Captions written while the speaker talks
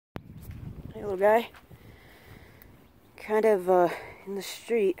Hey, little guy. Kind of in the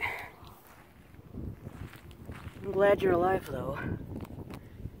street. I'm glad you're alive, though. Can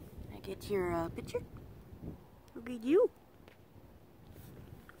I get your picture? Look at you.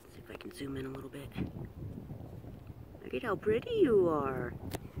 Let's see if I can zoom in a little bit. Look at how pretty you are.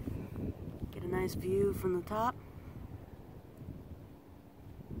 Get a nice view from the top.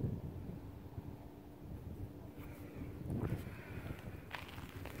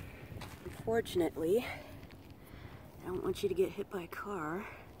 Unfortunately, I don't want you to get hit by a car,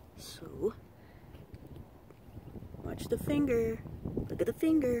 so watch the finger. Look at the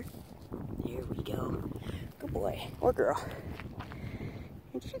finger. There we go. Good boy or girl.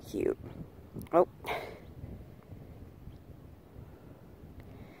 Ain't she cute? Oh.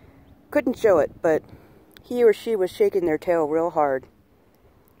 Couldn't show it, but he or she was shaking their tail real hard.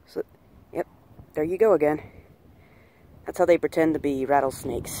 So, yep, there you go again. That's how they pretend to be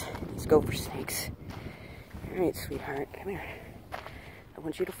rattlesnakes. These gopher snakes. Alright, sweetheart, come here. I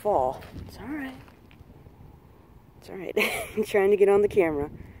want you to fall. It's alright. It's alright. I'm trying to get on the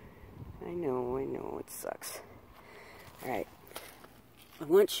camera. I know, it sucks. Alright. I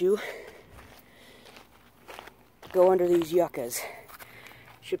want you to go under these yuccas.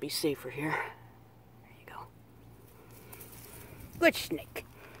 Should be safer here. There you go. Good snake.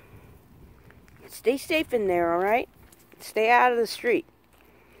 Stay safe in there, alright? Stay out of the street.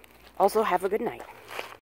 Also, have a good night.